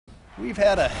We've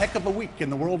had a heck of a week in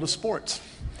the world of sports.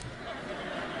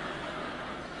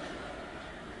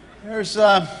 There's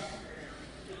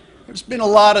been a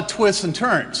lot of twists and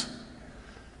turns,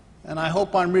 and I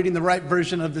hope I'm reading the right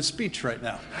version of this speech right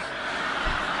now.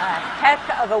 A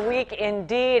heck of a week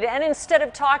indeed. And instead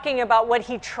of talking about what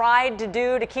he tried to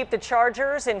do to keep the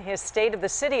Chargers in his State of the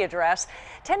City address,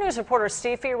 10 News reporter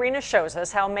Steve Fiorina shows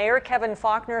us how Mayor Kevin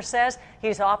Faulconer says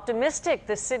he's optimistic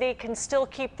the city can still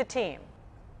keep the team.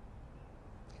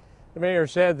 The mayor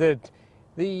said that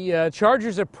the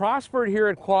Chargers have prospered here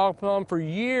at Qualcomm for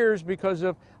years because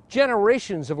of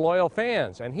generations of loyal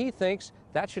fans, and he thinks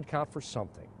that should count for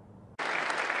something.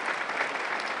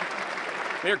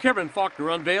 Mayor Kevin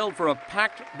Faulconer unveiled for a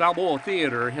packed Balboa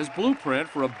Theatre his blueprint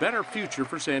for a better future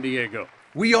for San Diego.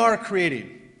 We are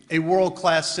creating a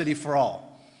world-class city for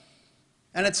all,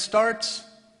 and it starts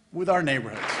with our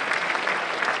neighborhoods.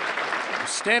 A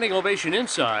standing ovation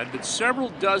inside, but several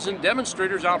dozen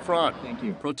demonstrators out front,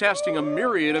 protesting a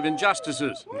myriad of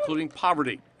injustices, including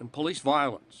poverty and police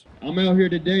violence. I'm out here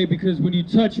today because when you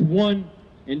touch one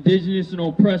indigenous and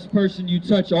oppressed person, you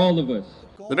touch all of us.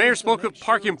 The mayor spoke of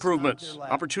park improvements,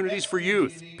 opportunities for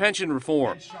youth, pension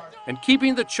reform, and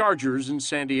keeping the Chargers in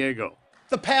San Diego.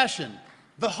 The passion,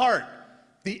 the heart,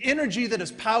 the energy that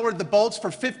has powered the Bolts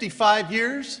for 55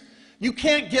 years, you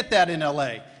can't get that in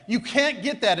LA. You can't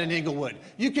get that in Inglewood.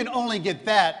 You can only get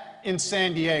that in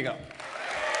San Diego.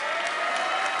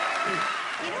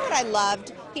 You know what I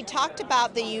loved? He talked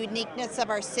about the uniqueness of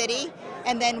our city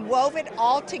and then wove it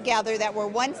all together that we're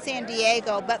one San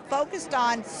Diego, but focused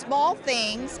on small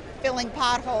things, filling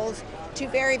potholes, to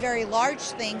very, very large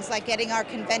things like getting our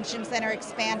convention center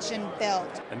expansion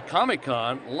built. And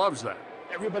Comic-Con loves that.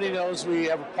 Everybody knows we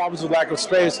have problems with lack of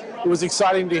space. It was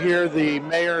exciting to hear the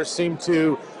mayor seem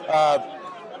to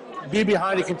be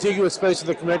behind a contiguous space at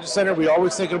the convention center. We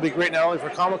always think it'll be great not only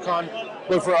for Comic-Con,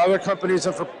 but for other companies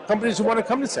and for companies who want to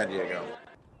come to San Diego.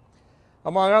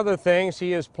 Among other things,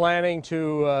 he is planning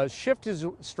to shift his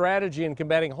strategy in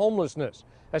combating homelessness,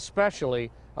 especially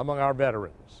among our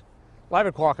veterans. Live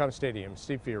at Qualcomm Stadium,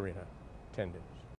 Steve Fiorina, 10 News.